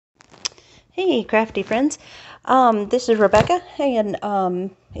Hey, crafty friends. This is Rebecca, and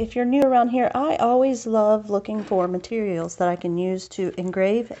if you're new around here, I always love looking for materials that I can use to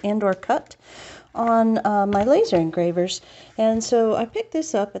engrave and or cut on my laser engravers. And so I picked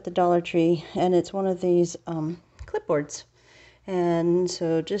this up at the Dollar Tree, and it's one of these clipboards. And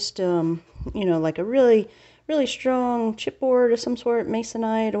so just, like a really strong chipboard of some sort,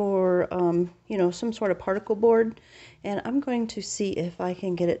 masonite, or, some sort of particle board. And I'm going to see if I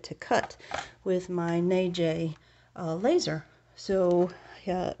can get it to cut with my NAJ laser. So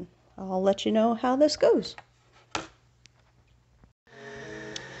I'll let you know how this goes.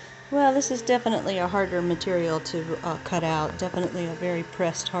 Well, this is definitely a harder material to cut out, definitely a very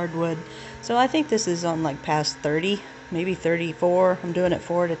pressed hardwood. So I think this is on like past 30, maybe 34. I'm doing it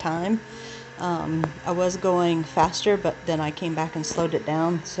 4 at a time. I was going faster, but then I came back and slowed it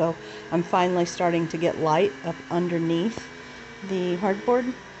down. So I'm finally starting to get light up underneath the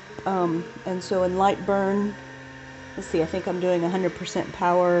hardboard. And so in light burn, let's see, I think I'm doing 100%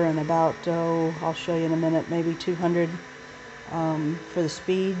 power and about, I'll show you in a minute, maybe 200 for the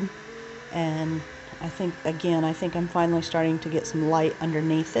speed. And I think I'm finally starting to get some light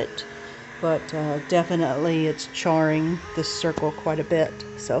underneath it. But definitely it's charring this circle quite a bit.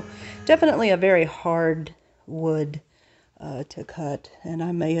 So definitely a very hard wood to cut. And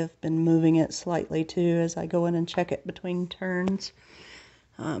I may have been moving it slightly too as I go in and check it between turns.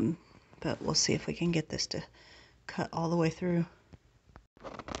 But we'll see if we can get this to cut all the way through.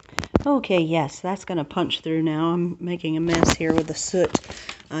 Okay, yes, that's going to punch through now. I'm making a mess here with the soot.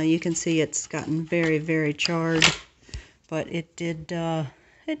 You can see it's gotten very, very charred, but it did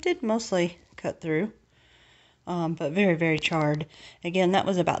mostly cut through, but very, very charred. Again, that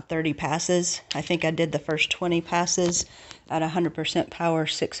was about 30 passes. I think I did the first 20 passes at 100% power,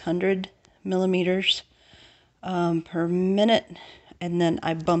 600 millimeters per minute, and then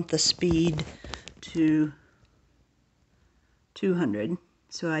I bumped the speed to 200.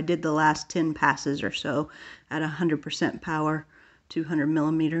 So I did the last 10 passes or so at 100% power, 200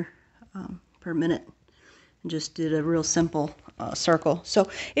 millimeter per minute. And just did a real simple circle. So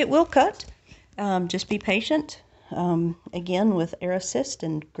it will cut. Just be patient. Again, with air assist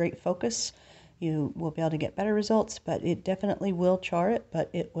and great focus, you will be able to get better results, but it definitely will char it, but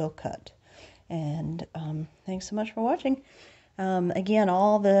it will cut. And thanks so much for watching. Again,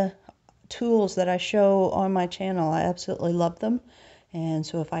 all the tools that I show on my channel, I absolutely love them. And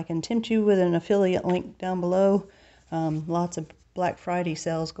so if I can tempt you with an affiliate link down below, lots of Black Friday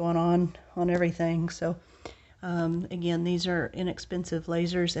sales going on everything. So again, these are inexpensive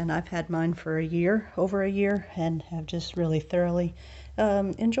lasers, and I've had mine for over a year, and have just really thoroughly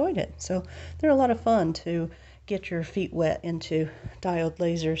enjoyed it. So they're a lot of fun to get your feet wet into diode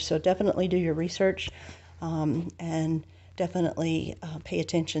lasers. So definitely do your research, and definitely pay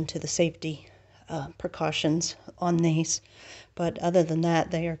attention to the safety precautions on these. But other than that,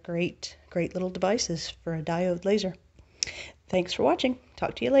 they are great little devices for a diode laser. Thanks for watching.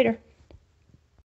 Talk to you later.